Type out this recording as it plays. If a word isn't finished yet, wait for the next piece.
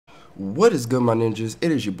What is good, my ninjas?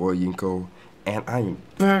 It is your boy Yinko, and I am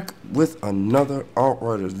back with another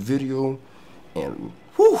Outriders video. And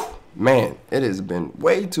whew, man, it has been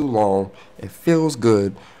way too long. It feels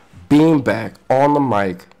good being back on the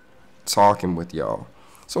mic talking with y'all.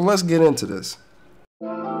 So let's get into this.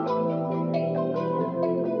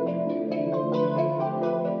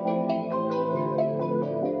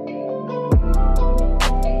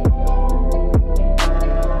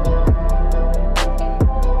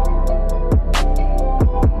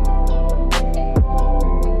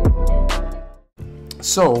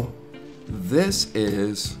 So this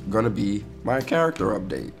is gonna be my character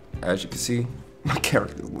update. As you can see, my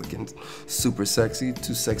character is looking super sexy,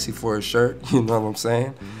 too sexy for a shirt, you know what I'm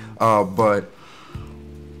saying? But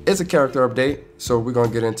it's a character update, so we're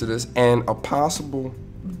gonna get into this. And a possible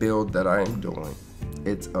build that I am doing,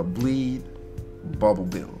 it's a bleed bubble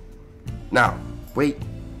build. Now, wait,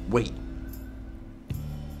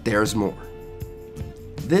 there's more.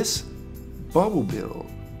 This bubble build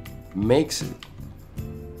makes it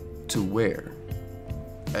to where,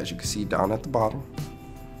 as you can see down at the bottom,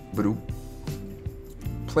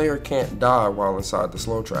 player can't die while inside the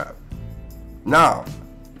slow trap. Now,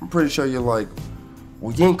 I'm pretty sure you're like,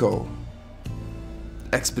 well, Yinko,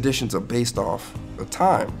 expeditions are based off the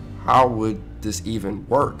time. How would this even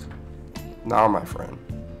work? Nah, my friend.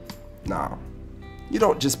 Nah. You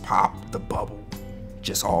don't just pop the bubble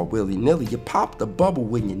just all willy-nilly. You pop the bubble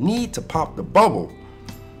when you need to pop the bubble.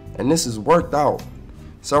 And this has worked out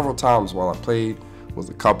several times while I played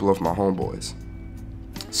with a couple of my homeboys.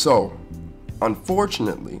 So,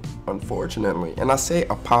 unfortunately, and I say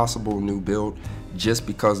a possible new build just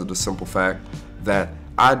because of the simple fact that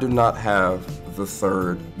I do not have the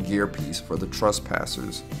third gear piece for the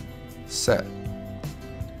Trespassers set.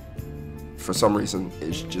 For some reason,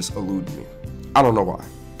 it's just eluded me. I don't know why.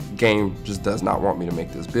 Game just does not want me to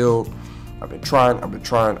make this build. I've been trying,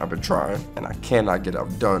 and I cannot get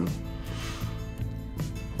it done.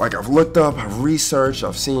 Like, I've looked up, I've researched,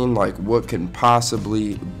 I've seen like what can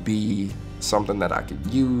possibly be something that I could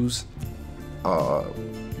use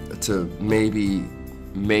to maybe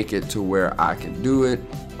make it to where I can do it.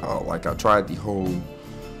 Like, I tried the whole,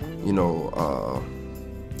 you know,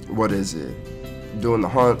 what is it? Doing the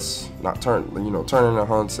hunts, turning the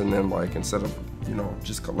hunts, and then like instead of, you know,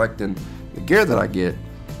 just collecting the gear that I get,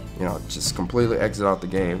 you know, just completely exit out the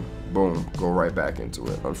game, boom, go right back into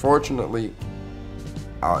it. Unfortunately,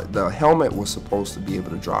 the helmet was supposed to be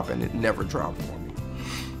able to drop, and it never dropped for me.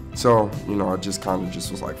 So, you know, I just kind of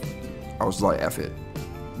just was like, F it.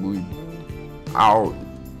 I'll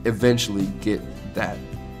eventually get that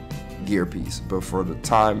gear piece, but for the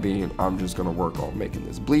time being, I'm just gonna work on making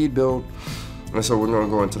this bleed build. And so we're gonna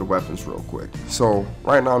go into the weapons real quick. So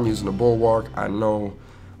right now I'm using a bulwark. I know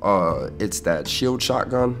it's that shield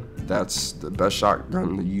shotgun. That's the best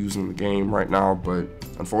shotgun to use in the game right now, but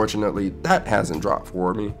unfortunately that hasn't dropped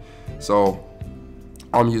for me. So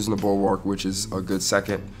I'm using the bulwark, which is a good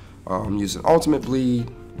second. I'm using ultimate bleed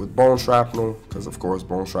with bone shrapnel, because of course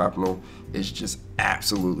bone shrapnel is just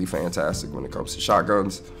absolutely fantastic when it comes to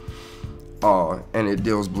shotguns. And it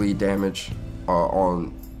deals bleed damage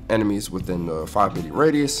on enemies within the 5-meter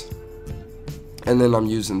radius. And then I'm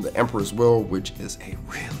using the Emperor's Will, which is a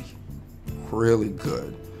really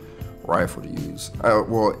good rifle to use.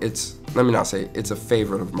 Well, let me not say it's a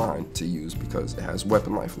favorite of mine to use because it has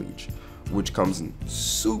weapon life leech, which comes in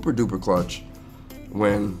super duper clutch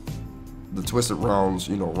when the twisted rounds,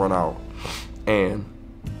 you know, run out and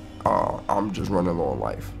I'm just running low on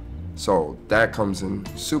life. So that comes in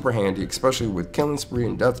super handy, especially with Killing Spree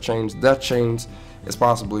and Death Chains. Death Chains is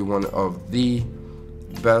possibly one of the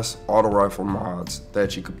best auto rifle mods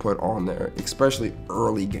that you could put on there, especially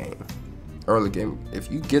early game.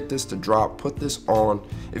 If you get this to drop, put this on.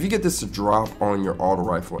 If you get this to drop on your auto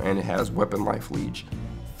rifle and it has weapon life leech,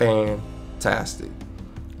 fantastic.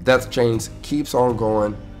 Death Chains keeps on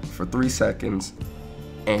going for 3 seconds,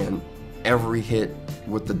 and every hit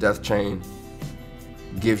with the death chain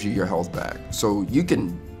gives you your health back. So you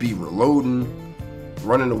can be reloading,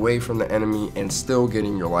 running away from the enemy, and still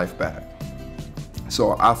getting your life back.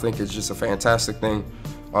 So I think it's just a fantastic thing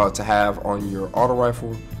to have on your auto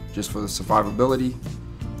rifle, just for the survivability.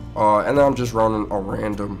 And then I'm just running a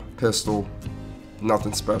random pistol,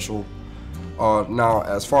 nothing special. Now,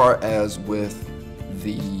 as far as with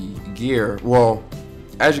the gear, well,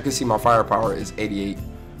 as you can see, my firepower is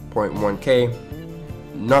 88.1k.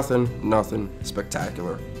 Nothing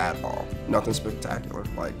spectacular at all. Nothing spectacular.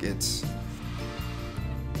 Like, it's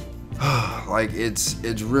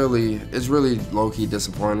really low-key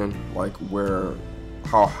disappointing, like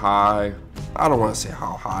how high, I don't want to say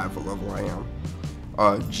how high of a level I am,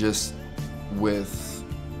 just with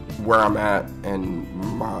where I'm at, and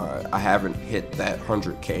I haven't hit that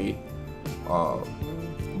 100K,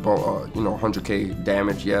 100K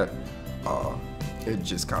damage yet. It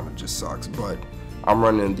just kind of just sucks. But I'm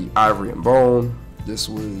running the Ivory and Bone. This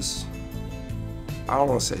was, I don't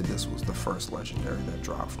want to say this was the first legendary that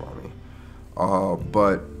dropped for me,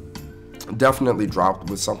 but definitely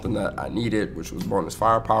dropped with something that I needed, which was bonus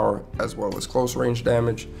firepower as well as close range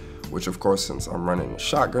damage, which of course, since I'm running a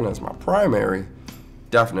shotgun as my primary,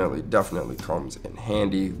 definitely comes in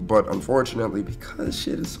handy. But unfortunately, because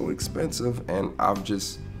shit is so expensive and I've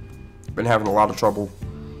just been having a lot of trouble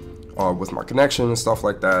with my connection and stuff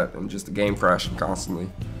like that, and just the game crashing constantly,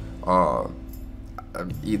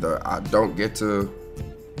 either I don't get to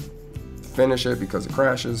finish it because it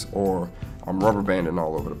crashes, or I'm rubber banding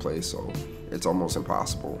all over the place, so it's almost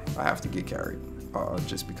impossible. I have to get carried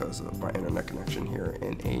just because of my internet connection here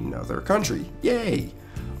in another country. Yay!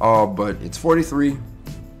 But it's 43,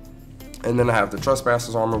 and then I have the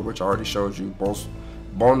Trespasser's armor, which I already showed you. Both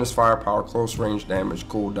bonus firepower, close range damage,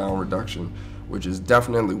 cooldown reduction, which is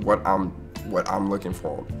definitely what I'm looking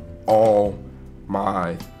for. All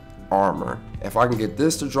my armor. If I can get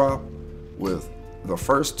this to drop with the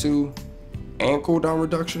first two and cooldown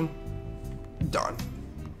reduction, done.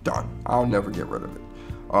 I'll never get rid of it.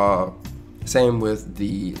 Same with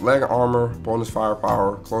the leg armor, bonus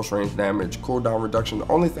firepower, close range damage, cooldown reduction. The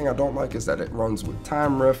only thing I don't like is that it runs with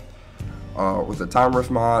time rift, with the time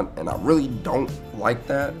rift mod, and I really don't like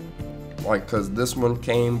that. Like, cause this one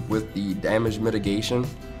came with the damage mitigation,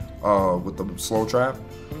 with the slow trap,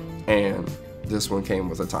 and this one came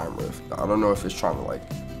with a time rift. I don't know if it's trying to like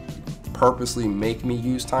purposely make me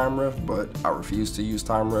use time rift, but I refuse to use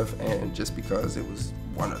time rift, and just because it was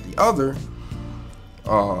one or the other,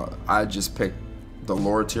 I just picked the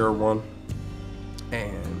lower tier one,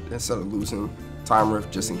 and instead of losing time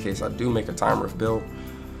rift just in case I do make a time rift build,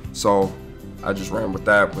 so I just ran with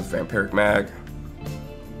that with Vampiric Mag.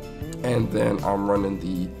 And then I'm running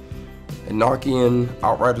the Enochian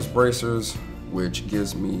Outriders bracers, which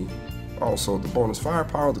gives me also the bonus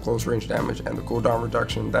firepower, the close range damage, and the cooldown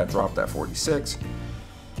reduction. That dropped at 46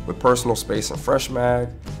 with personal space and fresh mag.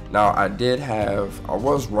 Now I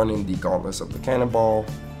was running the Gauntlets of the Cannonball,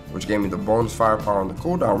 which gave me the bonus firepower and the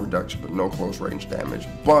cooldown reduction, but no close range damage.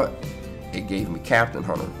 But it gave me Captain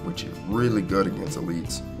Hunter, which is really good against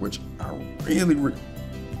elites, which I'm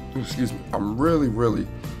really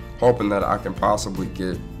hoping that I can possibly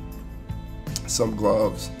get some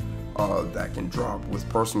gloves that can drop with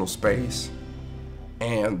personal space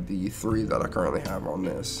and the 3 that I currently have on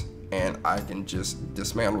this, and I can just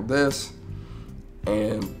dismantle this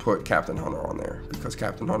and put Captain Hunter on there, because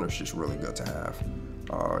Captain Hunter is just really good to have,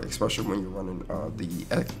 especially when you're running the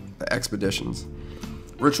expeditions.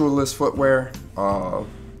 Ritualist footwear,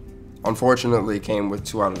 unfortunately it came with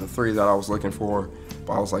 2 out of the 3 that I was looking for,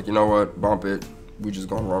 but I was like, you know what, bump it, we just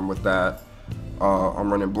gonna run with that.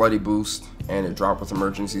 I'm running Bloody Boost, and it dropped with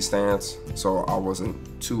emergency stance, so I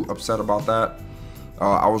wasn't too upset about that.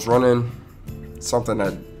 I was running something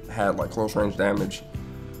that had like close range damage,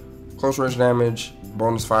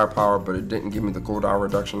 bonus firepower, but it didn't give me the cooldown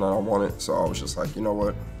reduction that I wanted, so I was just like, you know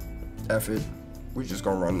what, F it, we just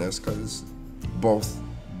gonna run this, because both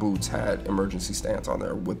boots had emergency stance on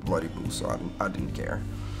there with Bloody Boost, so I didn't care.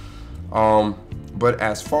 But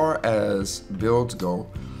as far as builds go,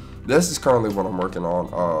 this is currently what I'm working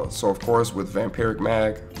on. So of course with Vampiric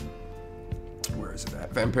Mag, where is it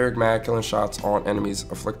at? Vampiric Mag, killing shots on enemies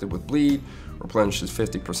afflicted with bleed, replenishes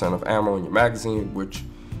 50% of ammo in your magazine, which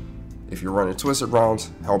if you're running twisted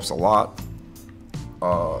rounds, helps a lot.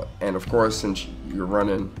 And of course, since you're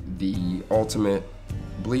running the ultimate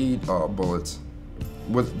bleed bullets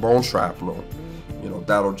with bone shrapnel, you know,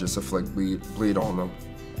 that'll just afflict bleed on them,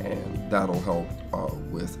 and that'll help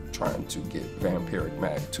with trying to get Vampiric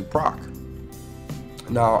Mag to proc.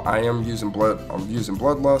 Now I'm using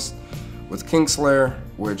Bloodlust with Kingslayer,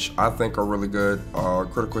 which I think are really good.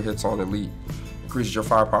 Critical hits on elite increases your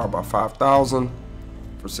firepower by 5,000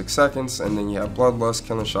 for 6 seconds, and then you have Bloodlust,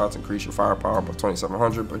 killing shots increase your firepower by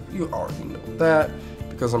 2,700, but you already know that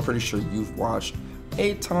because I'm pretty sure you've watched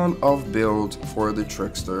a ton of builds for the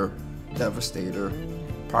Trickster, Devastator,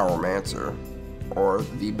 Pyromancer, or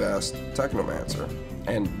the best Technomancer.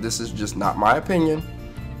 And this is just not my opinion,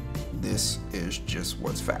 this is just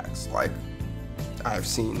what's facts. Like, I've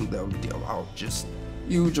seen them deal out just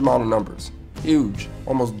huge amount of numbers, huge,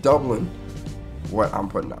 almost doubling what I'm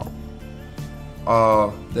putting out.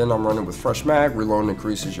 Then I'm running with Fresh Mag. Reloading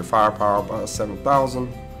increases your firepower by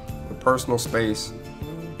 7,000. The personal space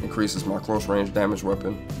increases my close range damage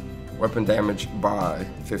weapon damage by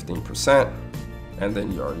 15%. And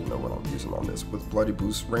then you already know what I'm using on this, with Bloody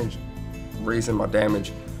Boost range, raising my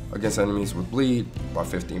damage against enemies with bleed by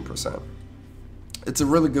 15%. It's a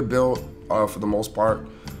really good build for the most part.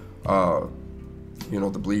 You know,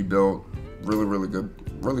 the bleed build, really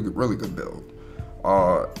good build.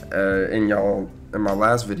 And y'all, in my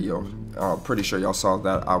last video, pretty sure y'all saw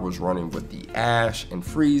that I was running with the Ash and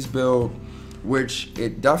Freeze build, which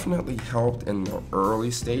it definitely helped in the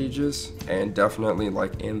early stages, and definitely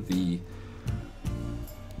like in the,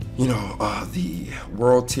 you know, the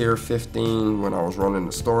world tier 15 when I was running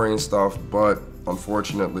the story and stuff. But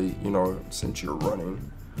unfortunately, you know, since you're running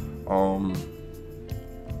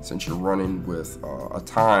with a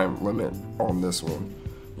time limit on this one,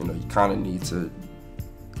 you know, you kind of need to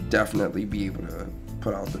definitely be able to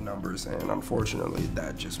put out the numbers, and unfortunately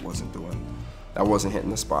that just wasn't hitting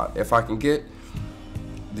the spot. If I can get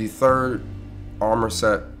the third armor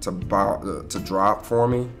set to drop for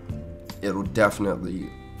me, it'll definitely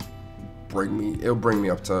bring me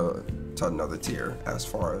up to another tier, as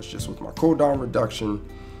far as just with my cooldown reduction,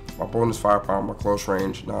 my bonus firepower, my close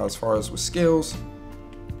range. Now as far as with skills,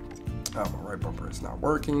 my right bumper is not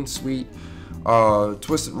working. Sweet.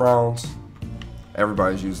 Twisted rounds,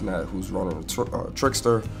 everybody's using that who's running a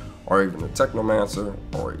trickster, or even a technomancer,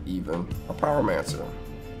 or even a pyromancer.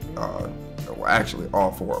 Well, actually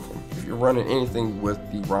all four of them. If you're running anything with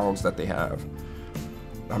the rounds that they have,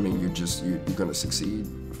 I mean, you're gonna succeed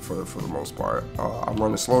for the most part. I'm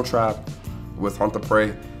running slow trap with Hunt the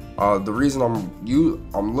Prey. The reason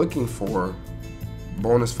I'm looking for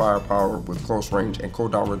bonus firepower with close range and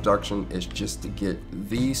cooldown reduction is just to get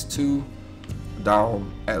these two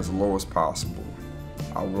down as low as possible.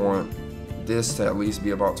 I want this to at least be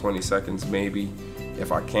about 20 seconds, maybe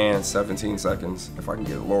if I can 17 seconds if I can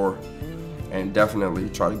get it lower, and definitely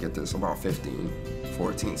try to get this about 14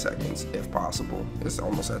 seconds if possible. It's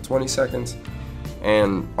almost at 20 seconds,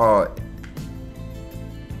 and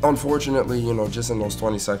unfortunately, you know, just in those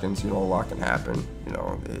 20 seconds, you know, a lot can happen, you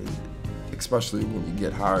know, especially when you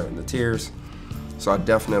get higher in the tiers. So I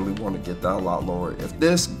definitely want to get that a lot lower. If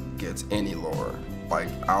this gets any lower, like,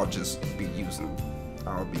 I'll be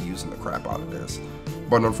using the crap out of this.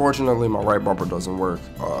 But unfortunately, my right bumper doesn't work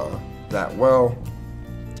that well,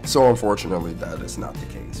 so unfortunately that is not the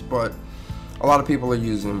case. But a lot of people are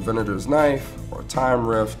using Venator's Knife or Time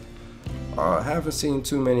Rift. I haven't seen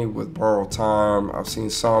too many with Borrowed Time. I've seen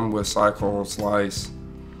some with Cyclone Slice,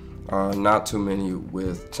 not too many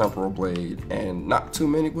with Temporal Blade, and not too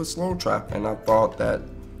many with Slow Trap. And I thought that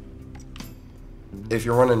if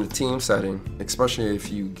you're running a team setting, especially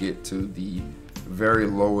if you get to the very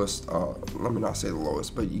lowest, let me not say the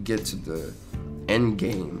lowest, but you get to the end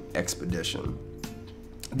game expedition,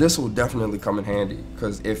 this will definitely come in handy,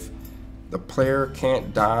 because if the player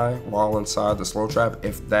can't die while inside the slow trap,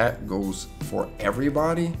 if that goes for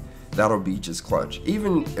everybody, that'll be just clutch.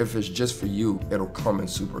 Even if it's just for you, it'll come in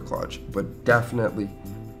super clutch, but definitely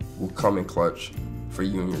will come in clutch for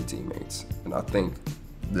you and your teammates. And I think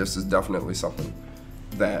this is definitely something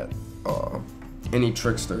that any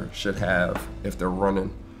trickster should have if they're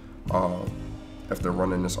running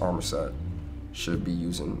this armor set. Should be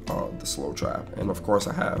using the slow trap. And of course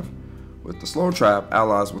I have. With the slow trap,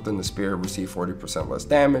 allies within the spear receive 40% less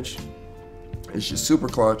damage. It's just super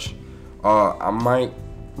clutch. I might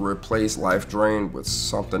replace life drain with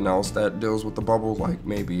something else that deals with the bubble, like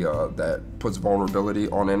maybe that puts vulnerability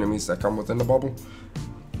on enemies that come within the bubble.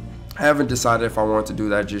 I haven't decided if I want to do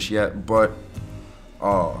that just yet, but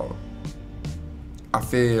I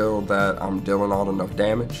feel that I'm dealing out enough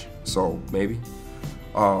damage, so maybe.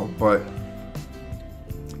 But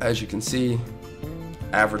as you can see,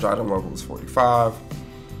 average item level is 45,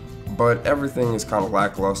 but everything is kind of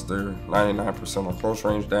lackluster. 99% on close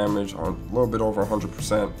range damage, a little bit over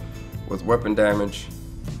 100% with weapon damage.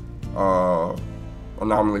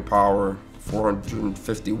 Anomaly power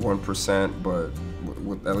 451%, but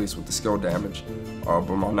at least with the skill damage. But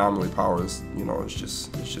my anomaly power is, you know, it's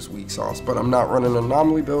just weak sauce. But I'm not running an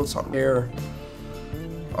anomaly build, so I don't care.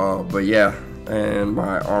 But yeah, and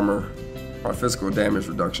my armor, my physical damage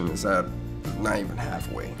reduction is at not even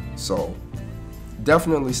halfway. So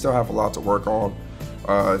definitely still have a lot to work on.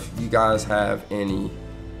 If you guys have any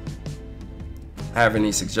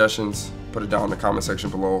suggestions, put it down in the comment section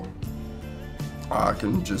below. I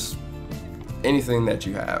can just, anything that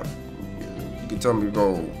you have, you can tell me to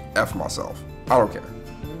go F myself. I don't care.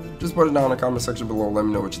 Just put it down in the comment section below. Let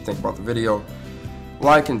me know what you think about the video.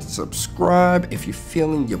 Like and subscribe if you're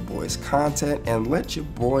feeling your boy's content, and let your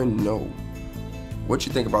boy know what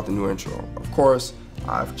you think about the new intro. Of course,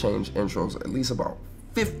 I've changed intros at least about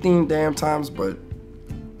 15 damn times, but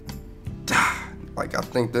Like, I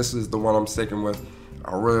think this is the one I'm sticking with.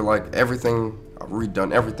 I really like everything. I've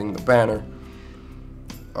redone everything, the banner,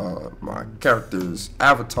 my character's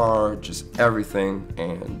avatar, just everything,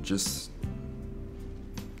 and just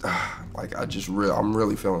like I'm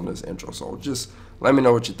really feeling this intro. So just let me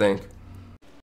know what you think.